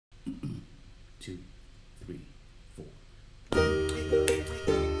2, 3, 4. It's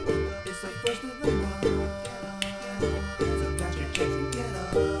the first of the month, so cash your checks and get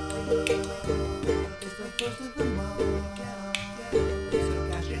up. It's the first of the month, so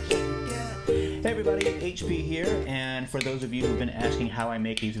cash your checks and get up. Hey everybody, HP here, and for those of you who've been asking how I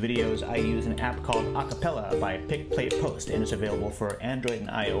make these videos, I use an app called Acapella by Pick Play Post, and it's available for Android and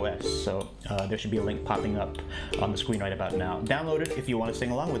iOS, so there should be a link popping up on the screen right about now. Download it if you want to sing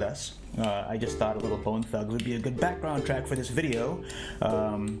along with us. I just thought a little Bone Thugs would be a good background track for this video.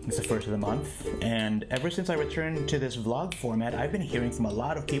 It's the first of the month, and ever since I returned to this vlog format, I've been hearing from a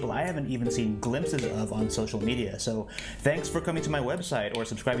lot of people I haven't even seen glimpses of on social media. So thanks for coming to my website or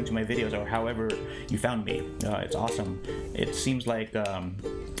subscribing to my videos or however you found me. It's awesome. It seems like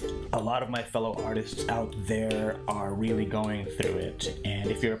a lot of my fellow artists out there are really going through it, and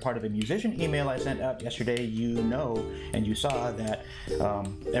if you're a part of the musician email I sent out yesterday, you know and you saw that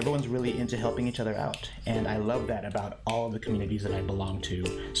everyone's really into helping each other out, and I love that about all of the communities that I belong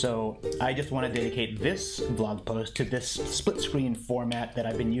to. So I just want to dedicate this vlog post to this split screen format that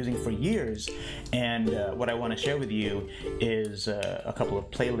I've been using for years, and what I want to share with you is a couple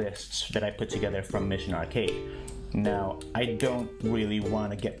of playlists that I put together from Mission Arcade. Now, I don't really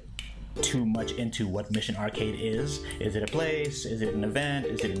want to get too much into what Mission Arcade is. Is it a place? Is it an event?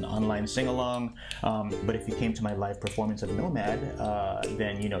 Is it an online sing-along? But if you came to my live performance of Nomad,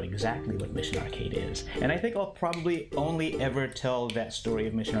 then you know exactly what Mission Arcade is. And I think I'll probably only ever tell that story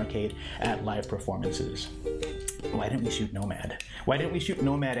of Mission Arcade at live performances. Why didn't we shoot Nomad? Why didn't we shoot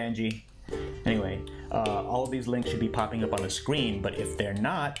Nomad, Angie? Anyway, all of these links should be popping up on the screen, but if they're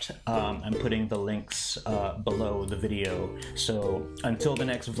not, I'm putting the links below the video. So until the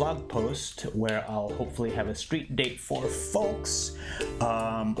next vlog post, where I'll hopefully have a street date for folks,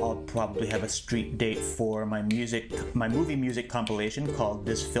 I'll probably have a street date for my movie music compilation called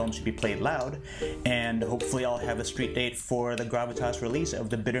This Film Should Be Played Loud, and hopefully I'll have a street date for the Gravitas release of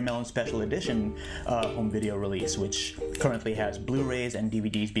the Bitter Melon Special Edition home video release, which currently has Blu-rays and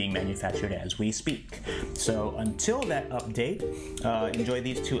DVDs being manufactured as we speak. So until that update, enjoy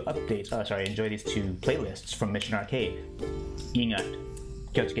these two playlists from Mission Arcade. Ingat,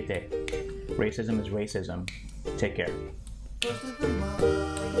 kyotsukete. Racism is racism. Take care. First of the month.